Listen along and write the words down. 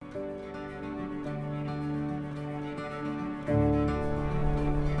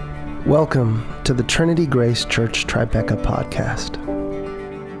Welcome to the Trinity Grace Church Tribeca podcast.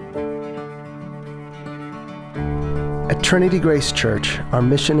 At Trinity Grace Church, our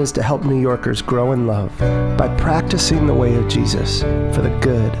mission is to help New Yorkers grow in love by practicing the way of Jesus for the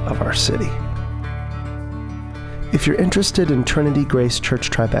good of our city. If you're interested in Trinity Grace Church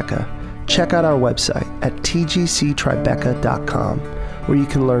Tribeca, check out our website at tgctribeca.com, where you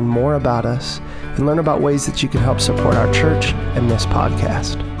can learn more about us and learn about ways that you can help support our church and this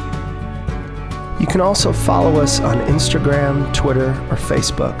podcast. You can also follow us on Instagram, Twitter, or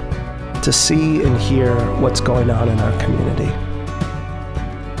Facebook to see and hear what's going on in our community.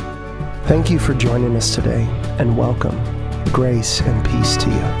 Thank you for joining us today, and welcome. Grace and peace to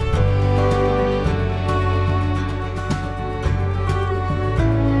you.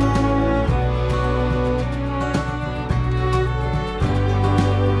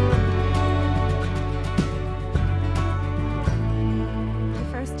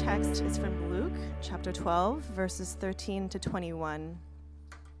 Chapter 12, verses 13 to 21.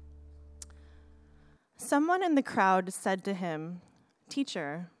 Someone in the crowd said to him,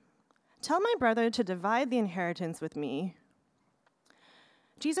 "Teacher, tell my brother to divide the inheritance with me."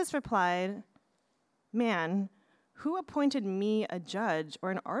 Jesus replied, "Man, who appointed me a judge or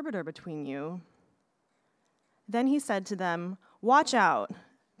an arbiter between you?" Then he said to them, "Watch out.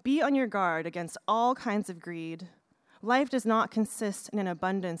 Be on your guard against all kinds of greed. Life does not consist in an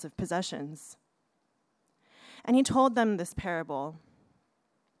abundance of possessions." And he told them this parable.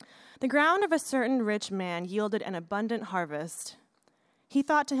 The ground of a certain rich man yielded an abundant harvest. He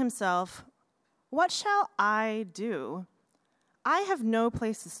thought to himself, "What shall I do? I have no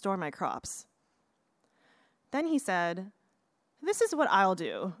place to store my crops." Then he said, "This is what I'll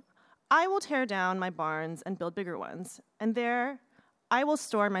do. I will tear down my barns and build bigger ones, and there I will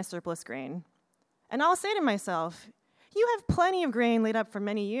store my surplus grain. And I'll say to myself, you have plenty of grain laid up for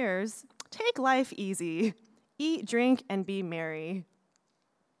many years. Take life easy. Eat, drink, and be merry."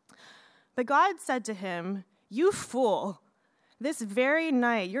 But God said to him, "You fool, this very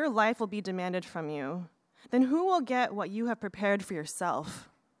night your life will be demanded from you. Then who will get what you have prepared for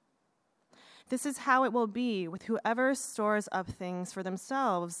yourself? This is how it will be with whoever stores up things for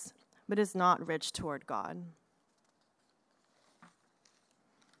themselves, but is not rich toward God."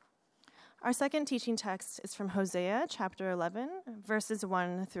 Our second teaching text is from Hosea chapter 11, verses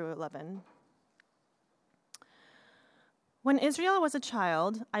 1 through 11. When Israel was a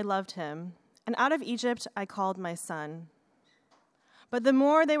child, I loved him, and out of Egypt I called my son. But the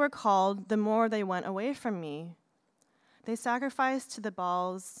more they were called, the more they went away from me. They sacrificed to the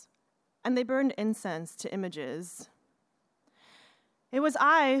Baals, and they burned incense to images. It was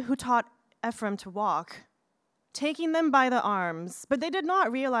I who taught Ephraim to walk, taking them by the arms, but they did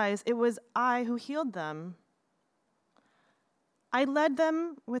not realize it was I who healed them. I led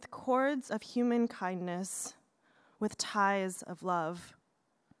them with cords of human kindness, with ties of love.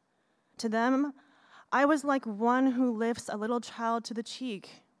 To them, I was like one who lifts a little child to the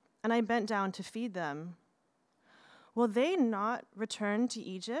cheek, and I bent down to feed them. Will they not return to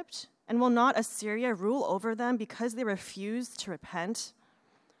Egypt, and will not Assyria rule over them because they refuse to repent?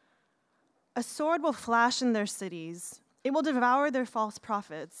 A sword will flash in their cities. It will devour their false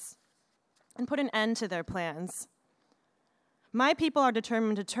prophets and put an end to their plans. My people are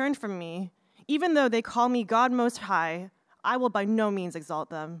determined to turn from me. Even though they call me God Most High, I will by no means exalt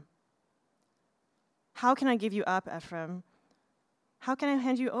them. How can I give you up, Ephraim? How can I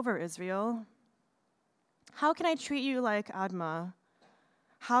hand you over, Israel? How can I treat you like Admah?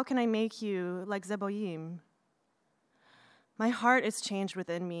 How can I make you like Zeboim? My heart is changed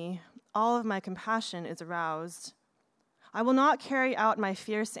within me. All of my compassion is aroused. I will not carry out my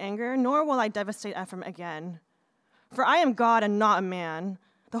fierce anger, nor will I devastate Ephraim again. For I am God and not a man,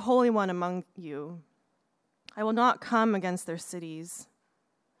 the Holy One among you. I will not come against their cities.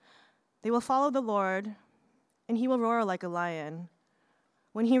 They will follow the Lord, and he will roar like a lion.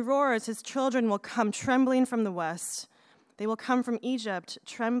 When he roars, his children will come trembling from the west. They will come from Egypt,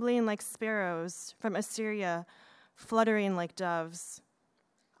 trembling like sparrows, from Assyria, fluttering like doves.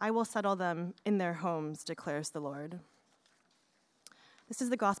 I will settle them in their homes, declares the Lord. This is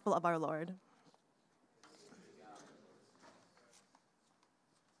the gospel of our Lord.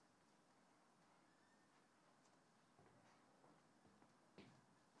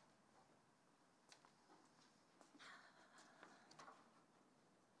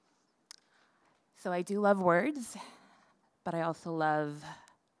 So I do love words, but I also love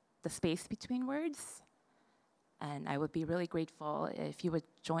the space between words. And I would be really grateful if you would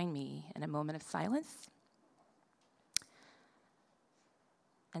join me in a moment of silence.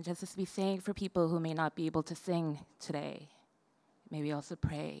 And just to be saying for people who may not be able to sing today, may we also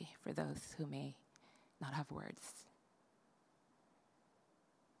pray for those who may not have words.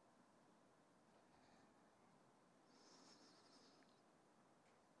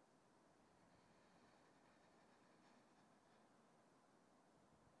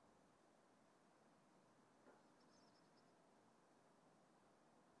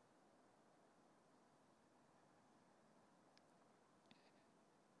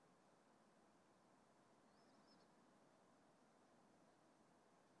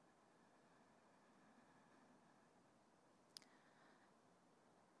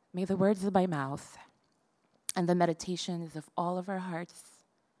 May the words of my mouth and the meditations of all of our hearts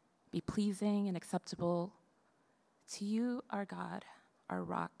be pleasing and acceptable to you, our God, our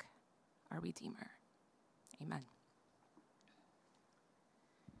rock, our Redeemer. Amen.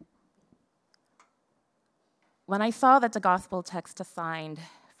 When I saw that the gospel text assigned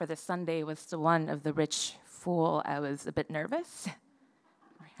for this Sunday was the one of the rich fool, I was a bit nervous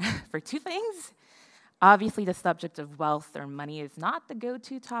for two things. Obviously, the subject of wealth or money is not the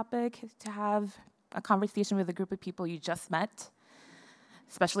go-to topic to have a conversation with a group of people you just met,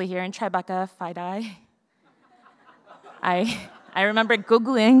 especially here in Tribeca, Phi-Di. I remember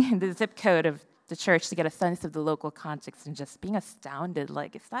Googling the zip code of the church to get a sense of the local context and just being astounded,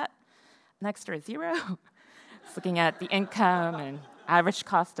 like, is that an extra zero? Just looking at the income and average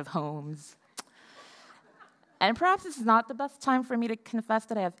cost of homes. And perhaps this is not the best time for me to confess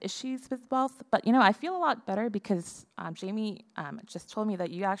that I have issues with wealth, but I feel a lot better because Jamie just told me that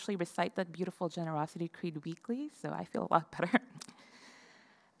you actually recite that beautiful generosity creed weekly, so I feel a lot better.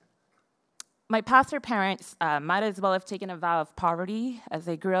 My pastor parents might as well have taken a vow of poverty as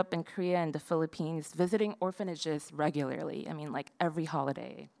they grew up in Korea and the Philippines, visiting orphanages regularly, like every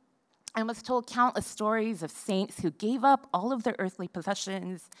holiday. I was told countless stories of saints who gave up all of their earthly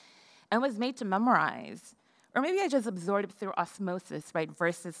possessions and was made to memorize. Or maybe I just absorbed through osmosis, right?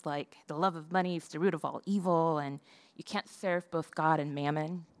 Verses like, the love of money is the root of all evil, and you can't serve both God and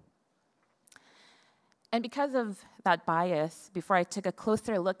mammon. And because of that bias, before I took a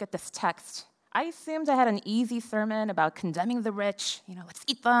closer look at this text, I assumed I had an easy sermon about condemning the rich, let's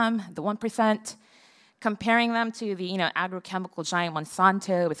eat them, the 1%, comparing them to the, agrochemical giant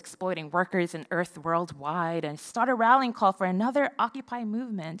Monsanto is exploiting workers and earth worldwide, and start a rallying call for another Occupy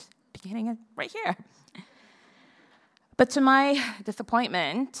movement, beginning right here. But to my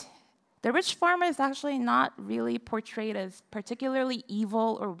disappointment, the rich farmer is actually not really portrayed as particularly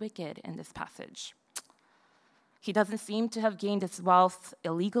evil or wicked in this passage. He doesn't seem to have gained his wealth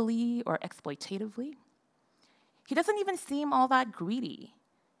illegally or exploitatively. He doesn't even seem all that greedy.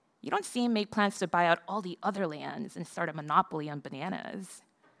 You don't see him make plans to buy out all the other lands and start a monopoly on bananas.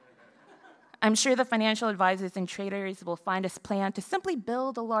 I'm sure the financial advisors and traders will find his plan to simply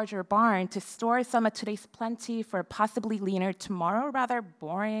build a larger barn to store some of today's plenty for a possibly leaner tomorrow rather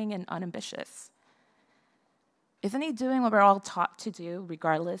boring and unambitious. Isn't he doing what we're all taught to do,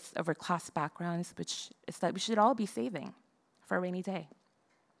 regardless of our class backgrounds, which is that we should all be saving for a rainy day?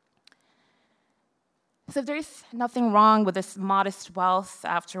 So if there's nothing wrong with this modest wealth,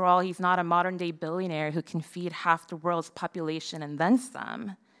 after all, he's not a modern-day billionaire who can feed half the world's population and then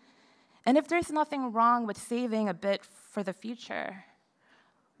some. And if there's nothing wrong with saving a bit for the future,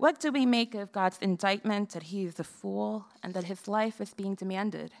 what do we make of God's indictment that he is a fool and that his life is being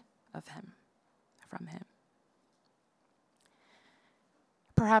demanded of him, from him?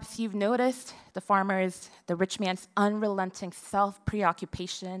 Perhaps you've noticed the rich man's unrelenting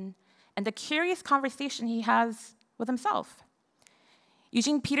self-preoccupation and the curious conversation he has with himself.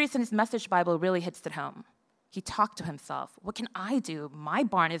 Eugene Peterson's Message Bible really hits it home. He talked to himself. What can I do? My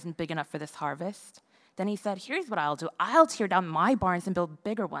barn isn't big enough for this harvest. Then he said, here's what I'll do. I'll tear down my barns and build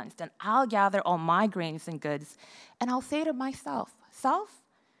bigger ones. Then I'll gather all my grains and goods, and I'll say to myself, self,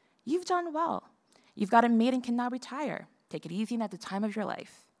 you've done well. You've got a mate and can now retire. Take it easy and at the time of your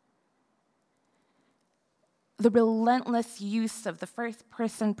life. The relentless use of the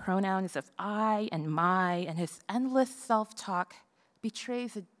first-person pronouns of I and my and his endless self-talk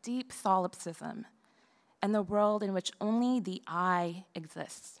betrays a deep solipsism and the world in which only the I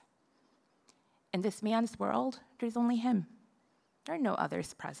exists. In this man's world, there's only him. There are no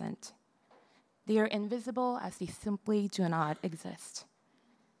others present. They are invisible as they simply do not exist.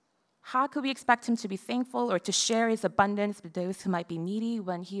 How could we expect him to be thankful or to share his abundance with those who might be needy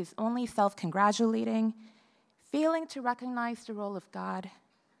when he is only self-congratulating, failing to recognize the role of God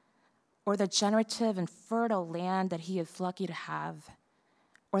or the generative and fertile land that he is lucky to have,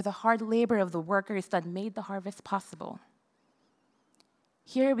 or the hard labor of the workers that made the harvest possible?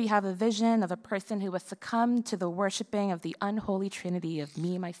 Here we have a vision of a person who has succumbed to the worshiping of the unholy trinity of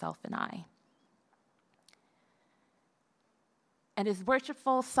me, myself, and I. And his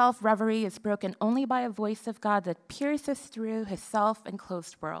worshipful self-reverie is broken only by a voice of God that pierces through his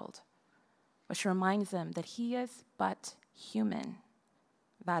self-enclosed world, which reminds him that he is but human,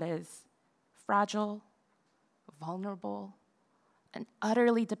 that is, fragile, vulnerable, and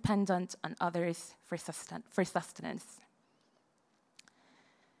utterly dependent on others for sustenance.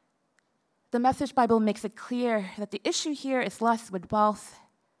 The Message Bible makes it clear that the issue here is less with wealth,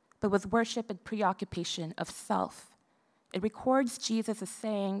 but with worship and preoccupation of self. It records Jesus as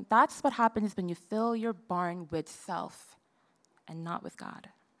saying, that's what happens when you fill your barn with self and not with God.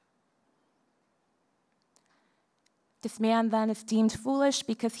 This man then is deemed foolish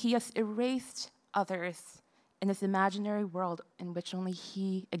because he has erased others in this imaginary world in which only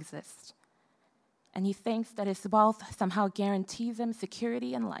he exists. And he thinks that his wealth somehow guarantees him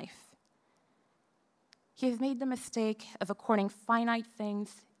security in life. He has made the mistake of according finite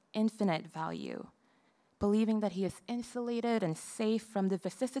things infinite value, believing that he is insulated and safe from the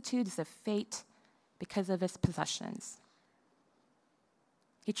vicissitudes of fate because of his possessions.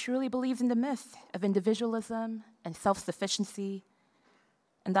 He truly believes in the myth of individualism and self-sufficiency,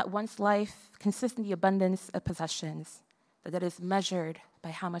 and that one's life consists in the abundance of possessions, that it is measured by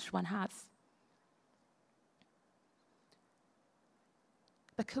how much one has.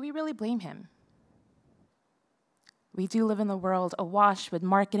 But could we really blame him? We do live in a world awash with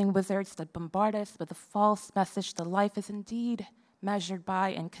marketing wizards that bombard us with a false message that life is indeed measured by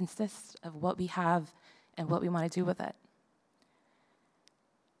and consists of what we have and what we want to do with it.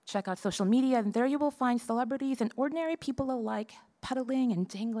 Check out social media, and there you will find celebrities and ordinary people alike peddling and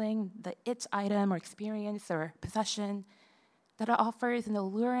dangling the it item or experience or possession that offers an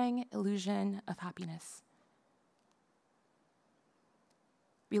alluring illusion of happiness.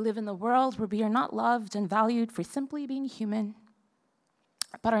 We live in a world where we are not loved and valued for simply being human,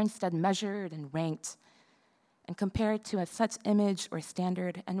 but are instead measured and ranked and compared to a set image or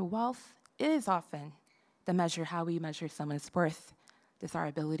standard, and wealth is often the measure how we measure someone's worth,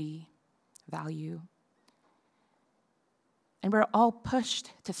 desirability, value. And we're all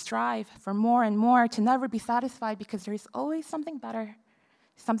pushed to strive for more and more, to never be satisfied because there's always something better,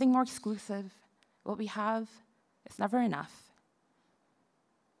 something more exclusive. What we have is never enough.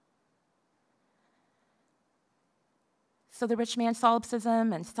 So the rich man's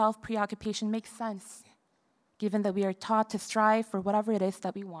solipsism and self-preoccupation makes sense, given that we are taught to strive for whatever it is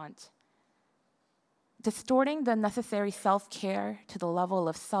that we want, distorting the necessary self-care to the level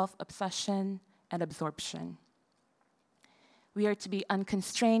of self-obsession and absorption. We are to be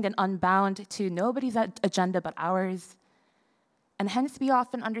unconstrained and unbound to nobody's agenda but ours, and hence we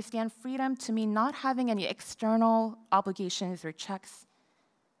often understand freedom to mean not having any external obligations or checks,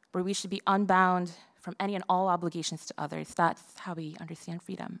 where we should be unbound from any and all obligations to others. That's how we understand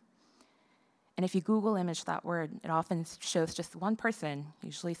freedom. And if you Google image that word, it often shows just one person,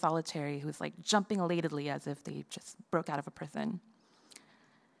 usually solitary, who's like jumping elatedly as if they just broke out of a prison.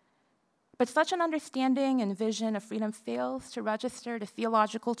 But such an understanding and vision of freedom fails to register the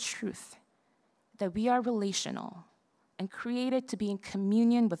theological truth that we are relational and created to be in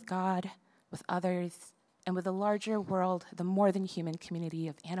communion with God, with others, and with the larger world, the more than human community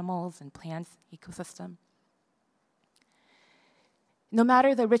of animals and plants ecosystem. No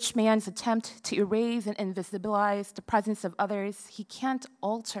matter the rich man's attempt to erase and invisibilize the presence of others, he can't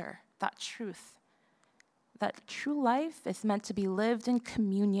alter that truth, that true life is meant to be lived in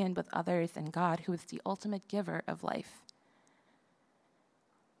communion with others and God, who is the ultimate giver of life.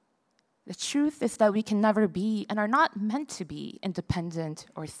 The truth is that we can never be and are not meant to be independent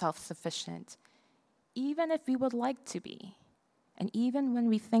or self-sufficient, even if we would like to be, and even when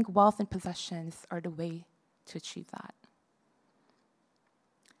we think wealth and possessions are the way to achieve that.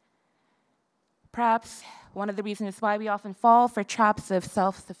 Perhaps one of the reasons why we often fall for traps of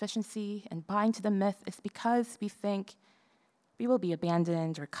self-sufficiency and buy into the myth is because we think we will be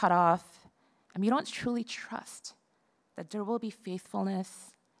abandoned or cut off, and we don't truly trust that there will be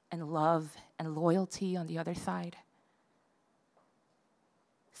faithfulness and love and loyalty on the other side.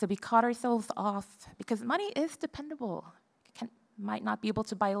 So we cut ourselves off because money is dependable. It might not be able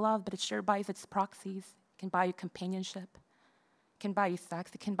to buy love, but it sure buys its proxies. It can buy you companionship. It can buy you sex.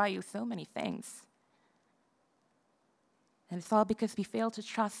 It can buy you so many things. And it's all because we fail to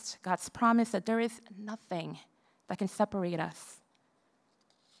trust God's promise that there is nothing that can separate us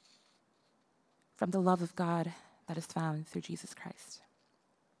from the love of God that is found through Jesus Christ.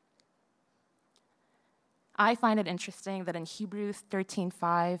 I find it interesting that in Hebrews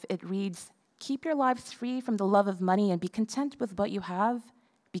 13:5, it reads, "Keep your lives free from the love of money and be content with what you have,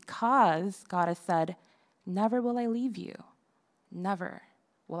 because God has said, 'Never will I leave you, never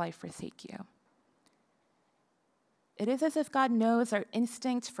will I forsake you.'" It is as if God knows our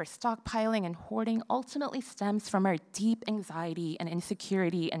instinct for stockpiling and hoarding ultimately stems from our deep anxiety and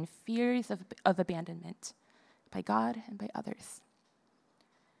insecurity and fears of abandonment by God and by others.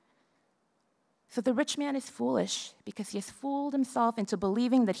 So the rich man is foolish because he has fooled himself into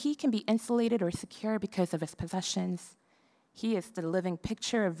believing that he can be insulated or secure because of his possessions. He is the living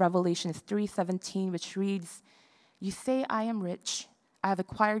picture of Revelation 3:17, which reads, "You say, I am rich, I have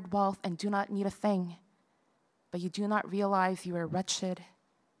acquired wealth and do not need a thing. But you do not realize you are wretched,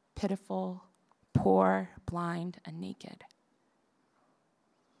 pitiful, poor, blind, and naked."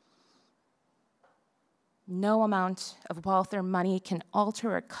 No amount of wealth or money can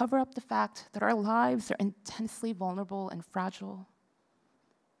alter or cover up the fact that our lives are intensely vulnerable and fragile.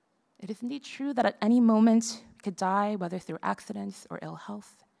 It is indeed true that at any moment we could die, whether through accidents or ill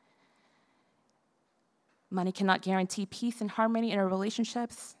health. Money cannot guarantee peace and harmony in our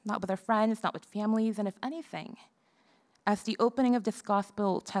relationships, not with our friends, not with families, and if anything, as the opening of this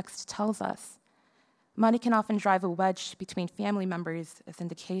gospel text tells us, money can often drive a wedge between family members, as in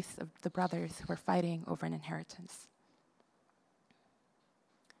the case of the brothers who are fighting over an inheritance.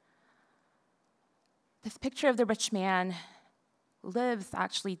 This picture of the rich man lives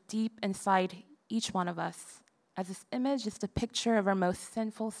actually deep inside each one of us, as this image is the picture of our most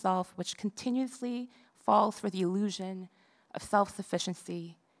sinful self, which continuously falls for the illusion of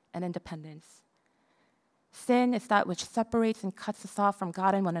self-sufficiency and independence. Sin is that which separates and cuts us off from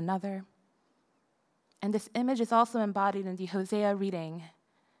God and one another. And this image is also embodied in the Hosea reading,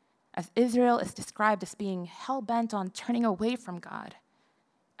 as Israel is described as being hell-bent on turning away from God,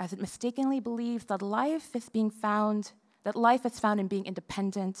 as it mistakenly believes that life is found in being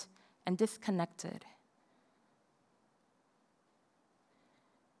independent and disconnected.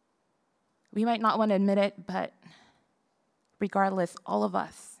 We might not want to admit it, but regardless, all of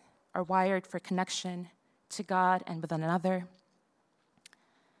us are wired for connection to God and with one another.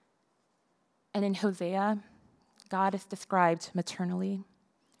 And in Hosea, God is described maternally,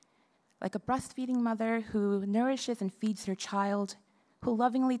 like a breastfeeding mother who nourishes and feeds her child, who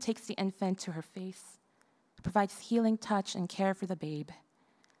lovingly takes the infant to her face, who provides healing touch and care for the babe,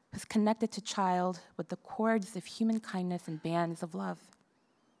 who's connected to child with the cords of human kindness and bands of love.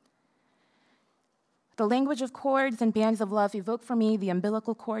 The language of cords and bands of love evoke for me the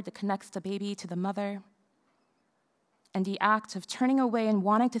umbilical cord that connects the baby to the mother. And the act of turning away and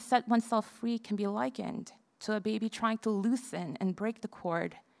wanting to set oneself free can be likened to a baby trying to loosen and break the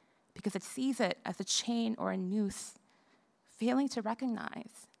cord because it sees it as a chain or a noose, failing to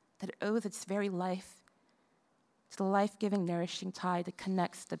recognize that it owes its very life to the life-giving, nourishing tie that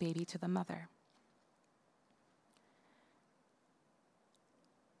connects the baby to the mother.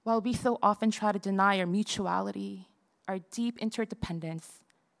 While we so often try to deny our mutuality, our deep interdependence,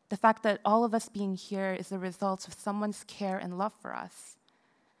 the fact that all of us being here is the result of someone's care and love for us,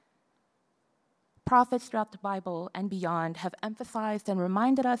 prophets throughout the Bible and beyond have emphasized and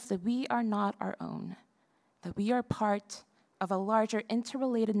reminded us that we are not our own, that we are part of a larger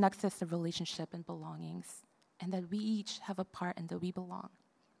interrelated nexus of relationship and belongings, and that we each have a part and that we belong.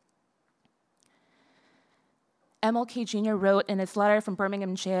 MLK Jr. wrote in his letter from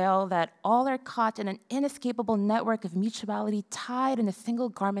Birmingham jail that all are caught in an inescapable network of mutuality tied in a single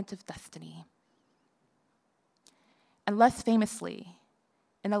garment of destiny. And less famously,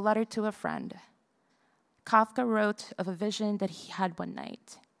 in a letter to a friend, Kafka wrote of a vision that he had one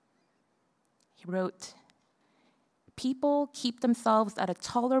night. He wrote, "People keep themselves at a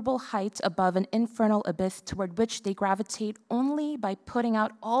tolerable height above an infernal abyss toward which they gravitate only by putting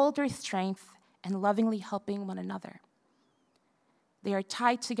out all their strength and lovingly helping one another. They are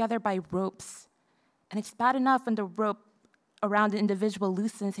tied together by ropes, and it's bad enough when the rope around the individual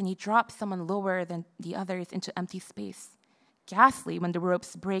loosens and he drops someone lower than the others into empty space. Ghastly when the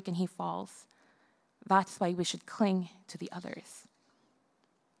ropes break and he falls. That's why we should cling to the others."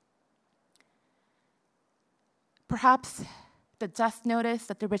 Perhaps the death notice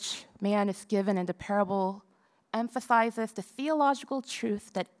that the rich man is given in the parable emphasizes the theological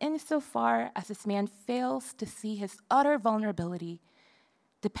truth that insofar as this man fails to see his utter vulnerability,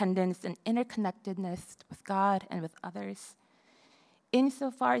 dependence, and interconnectedness with God and with others,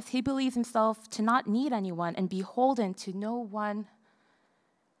 insofar as he believes himself to not need anyone and beholden to no one,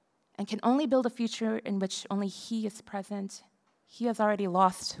 and can only build a future in which only he is present, he has already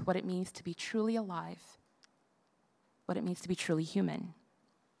lost what it means to be truly alive, what it means to be truly human.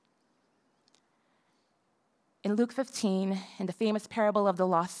 In Luke 15, in the famous parable of the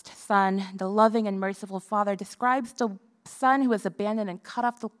lost son, the loving and merciful father describes the son who is abandoned and cut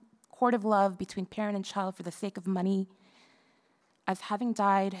off the cord of love between parent and child for the sake of money as having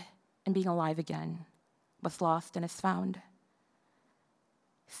died and being alive again, was lost and is found.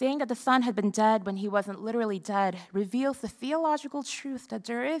 Saying that the Son had been dead when he wasn't literally dead reveals the theological truth that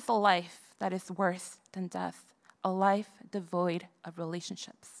there is a life that is worse than death, a life devoid of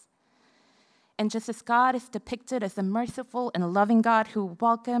relationships. And just as God is depicted as a merciful and loving God who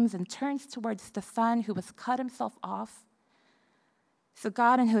welcomes and turns towards the Son who has cut himself off, so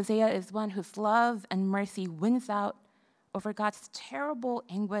God in Hosea is one whose love and mercy wins out over God's terrible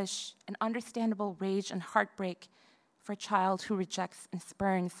anguish and understandable rage and heartbreak for a child who rejects and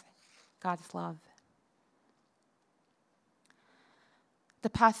spurns God's love. The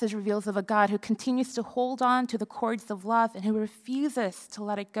passage reveals of a God who continues to hold on to the cords of love and who refuses to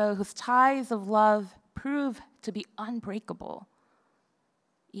let it go, whose ties of love prove to be unbreakable,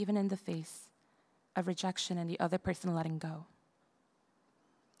 even in the face of rejection and the other person letting go.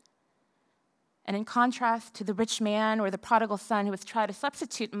 And in contrast to the rich man or the prodigal son who has tried to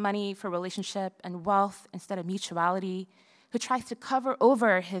substitute money for relationship and wealth instead of mutuality, who tries to cover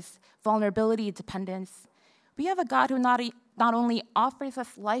over his vulnerability and dependence, we have a God who not only offers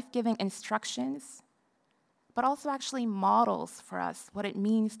us life-giving instructions, but also actually models for us what it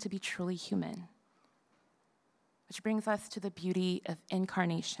means to be truly human. Which brings us to the beauty of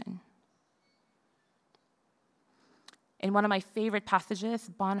incarnation. In one of my favorite passages,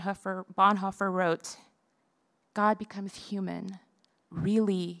 Bonhoeffer wrote, God becomes human,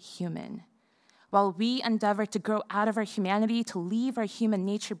 really human. While we endeavor to grow out of our humanity, to leave our human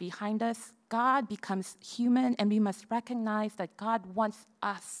nature behind us, God becomes human, and we must recognize that God wants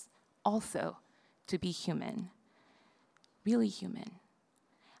us also to be human, really human.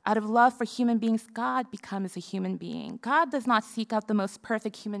 Out of love for human beings, God becomes a human being. God does not seek out the most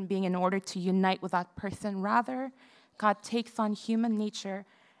perfect human being in order to unite with that person. Rather, God takes on human nature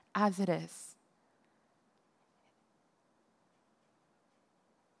as it is.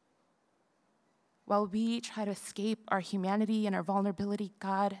 While we try to escape our humanity and our vulnerability,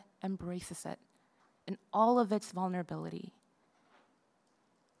 God embraces it in all of its vulnerability.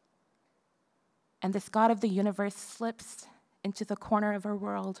 And this God of the universe slips into the corner of our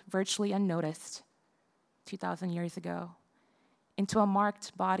world, virtually unnoticed, 2,000 years ago, into a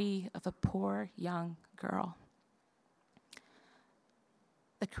marked body of a poor young girl.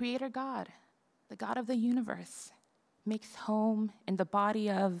 The Creator God, the God of the universe, makes home in the body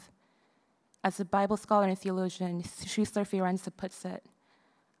of, as a Bible scholar and theologian, Schussler Fiorenza puts it,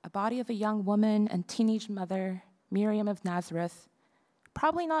 a body of a young woman and teenage mother, Miriam of Nazareth,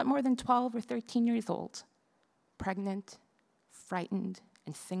 probably not more than 12 or 13 years old, pregnant, frightened,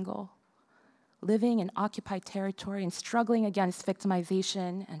 and single, living in occupied territory and struggling against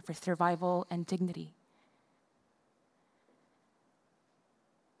victimization and for survival and dignity.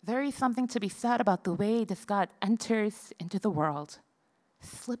 There is something to be said about the way this God enters into the world,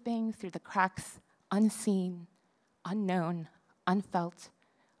 slipping through the cracks, unseen, unknown, unfelt,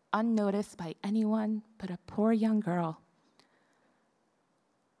 unnoticed by anyone but a poor young girl.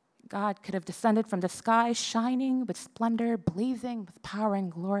 God could have descended from the sky, shining with splendor, blazing with power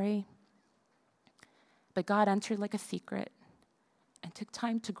and glory. But God entered like a secret and took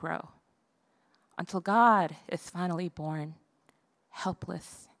time to grow until God is finally born,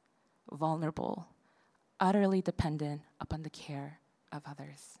 helpless, vulnerable, utterly dependent upon the care of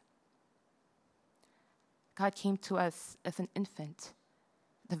others. God came to us as an infant,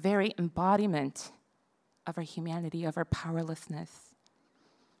 the very embodiment of our humanity, of our powerlessness.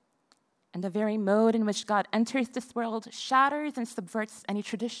 And the very mode in which God enters this world shatters and subverts any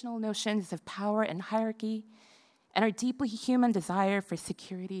traditional notions of power and hierarchy and our deeply human desire for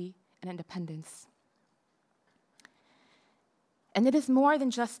security and independence. And it is more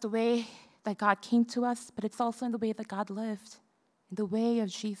than just the way that God came to us, but it's also in the way that God lived, in the way of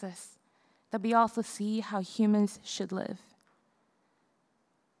Jesus, that we also see how humans should live.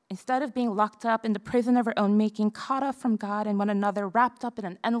 Instead of being locked up in the prison of our own making, caught off from God and one another, wrapped up in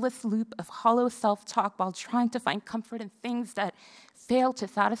an endless loop of hollow self-talk while trying to find comfort in things that fail to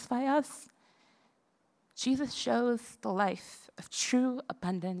satisfy us, Jesus shows the life of true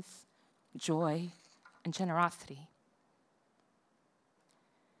abundance, joy, and generosity.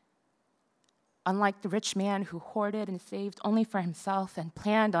 Unlike the rich man who hoarded and saved only for himself and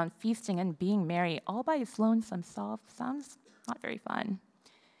planned on feasting and being merry all by his lonesome self, sounds not very fun.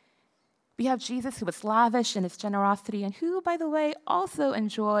 We have Jesus who was lavish in his generosity and who, by the way, also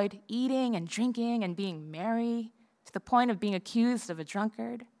enjoyed eating and drinking and being merry to the point of being accused of a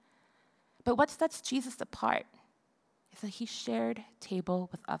drunkard. But what sets Jesus apart is that he shared table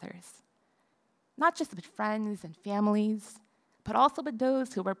with others, not just with friends and families, but also with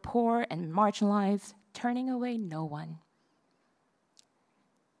those who were poor and marginalized, turning away no one.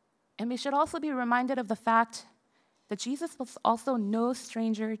 And we should also be reminded of the fact that Jesus was also no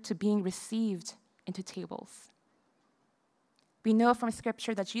stranger to being received into tables. We know from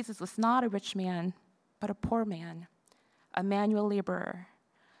Scripture that Jesus was not a rich man, but a poor man, a manual laborer,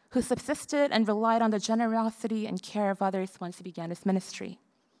 who subsisted and relied on the generosity and care of others once he began his ministry.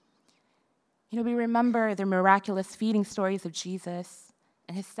 We remember the miraculous feeding stories of Jesus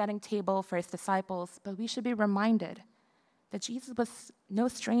and his setting table for his disciples, but we should be reminded that Jesus was no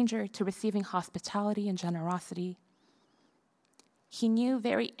stranger to receiving hospitality and generosity. He knew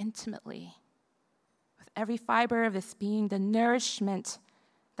very intimately, with every fiber of his being, the nourishment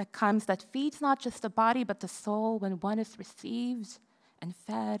that feeds not just the body but the soul when one is received and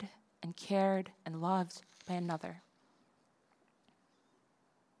fed and cared and loved by another.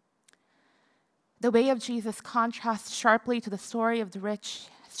 The way of Jesus contrasts sharply to the story of the rich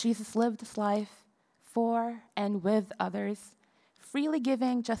as Jesus lived his life for and with others, freely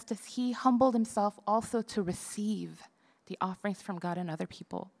giving just as he humbled himself also to receive the offerings from God and other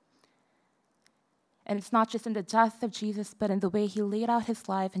people. And it's not just in the death of Jesus, but in the way he laid out his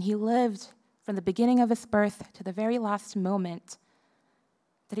life and he lived from the beginning of his birth to the very last moment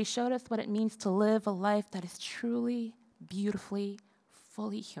that he showed us what it means to live a life that is truly, beautifully,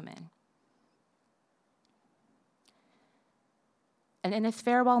 fully human. And in his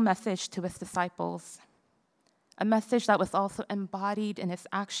farewell message to his disciples, a message that was also embodied in his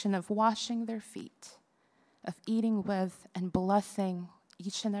action of washing their feet, of eating with and blessing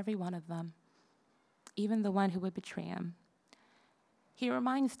each and every one of them, even the one who would betray him. He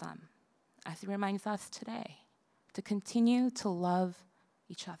reminds them, as he reminds us today, to continue to love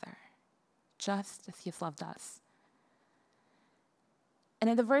each other, just as he has loved us. And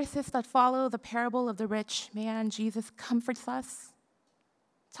in the verses that follow the parable of the rich man, Jesus comforts us,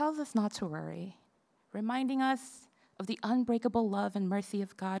 tells us not to worry, reminding us of the unbreakable love and mercy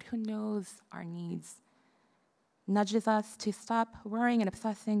of God who knows our needs, nudges us to stop worrying and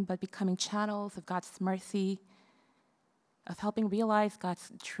obsessing, but becoming channels of God's mercy, of helping realize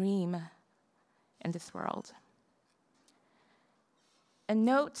God's dream in this world. And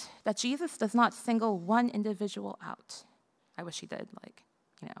note that Jesus does not single one individual out. I wish he did, like,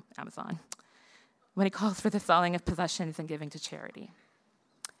 Amazon, when he calls for the selling of possessions and giving to charity.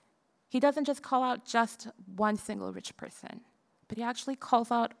 He doesn't just call out just one single rich person, but he actually calls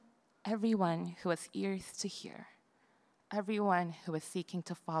out everyone who has ears to hear, everyone who is seeking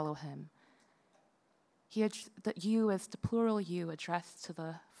to follow him. The you is the plural you addressed to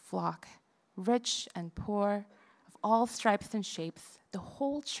the flock, rich and poor, of all stripes and shapes, the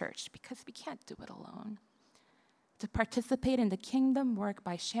whole church, because we can't do it alone, to participate in the kingdom work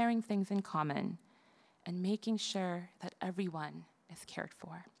by sharing things in common and making sure that everyone is cared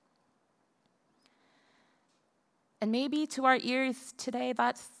for. And maybe to our ears today,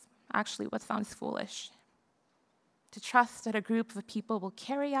 that's actually what sounds foolish. To trust that a group of people will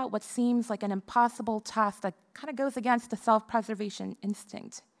carry out what seems like an impossible task that kind of goes against the self-preservation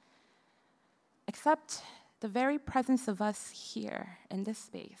instinct. Except the very presence of us here in this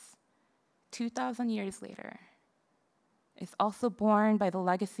space, 2,000 years later, is also born by the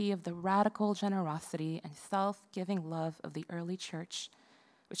legacy of the radical generosity and self-giving love of the early church,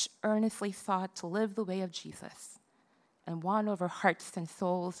 which earnestly sought to live the way of Jesus and won over hearts and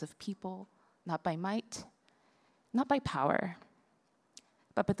souls of people, not by might, not by power,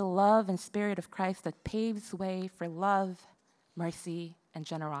 but by the love and spirit of Christ that paves way for love, mercy, and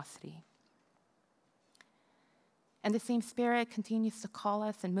generosity. And the same spirit continues to call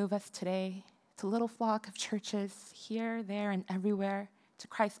us and move us today to Little Flock of churches here, there, and everywhere, to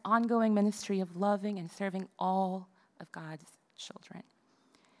Christ's ongoing ministry of loving and serving all of God's children.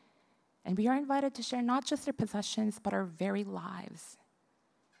 And we are invited to share not just our possessions, but our very lives.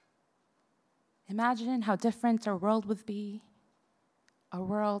 Imagine how different our world would be, a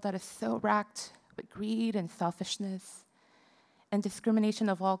world that is so racked with greed and selfishness and discrimination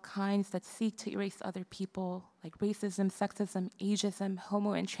of all kinds that seek to erase other people, like racism, sexism, ageism,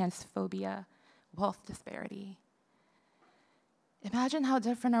 homo and transphobia, wealth disparity. Imagine how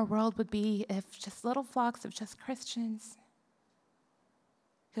different our world would be if just little flocks of just Christians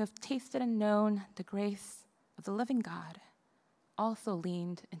who have tasted and known the grace of the living God also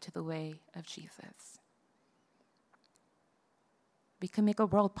leaned into the way of Jesus. We can make a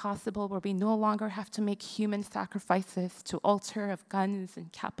world possible where we no longer have to make human sacrifices to altar of guns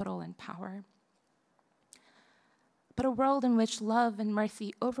and capital and power, but a world in which love and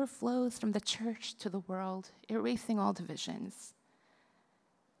mercy overflows from the church to the world, erasing all divisions.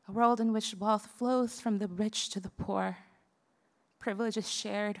 A world in which wealth flows from the rich to the poor, privilege is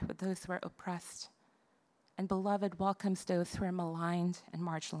shared with those who are oppressed, and beloved welcomes those who are maligned and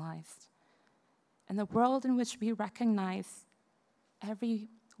marginalized. And the world in which we recognize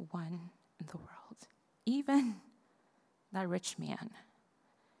everyone in the world, even that rich man,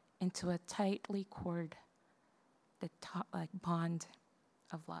 into a tightly corded bond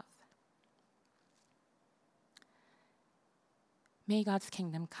of love. May God's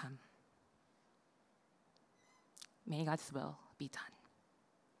kingdom come. May God's will be done.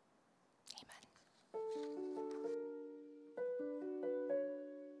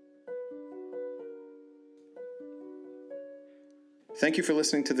 Thank you for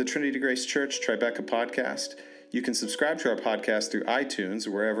listening to the Trinity Grace Church Tribeca podcast. You can subscribe to our podcast through iTunes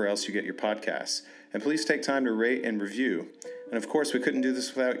or wherever else you get your podcasts. And please take time to rate and review. And of course, we couldn't do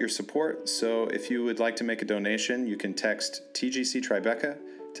this without your support, so if you would like to make a donation, you can text TGC Tribeca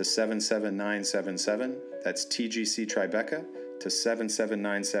to 77977. That's TGC Tribeca to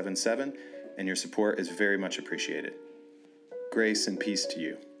 77977, and your support is very much appreciated. Grace and peace to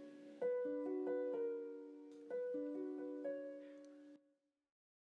you.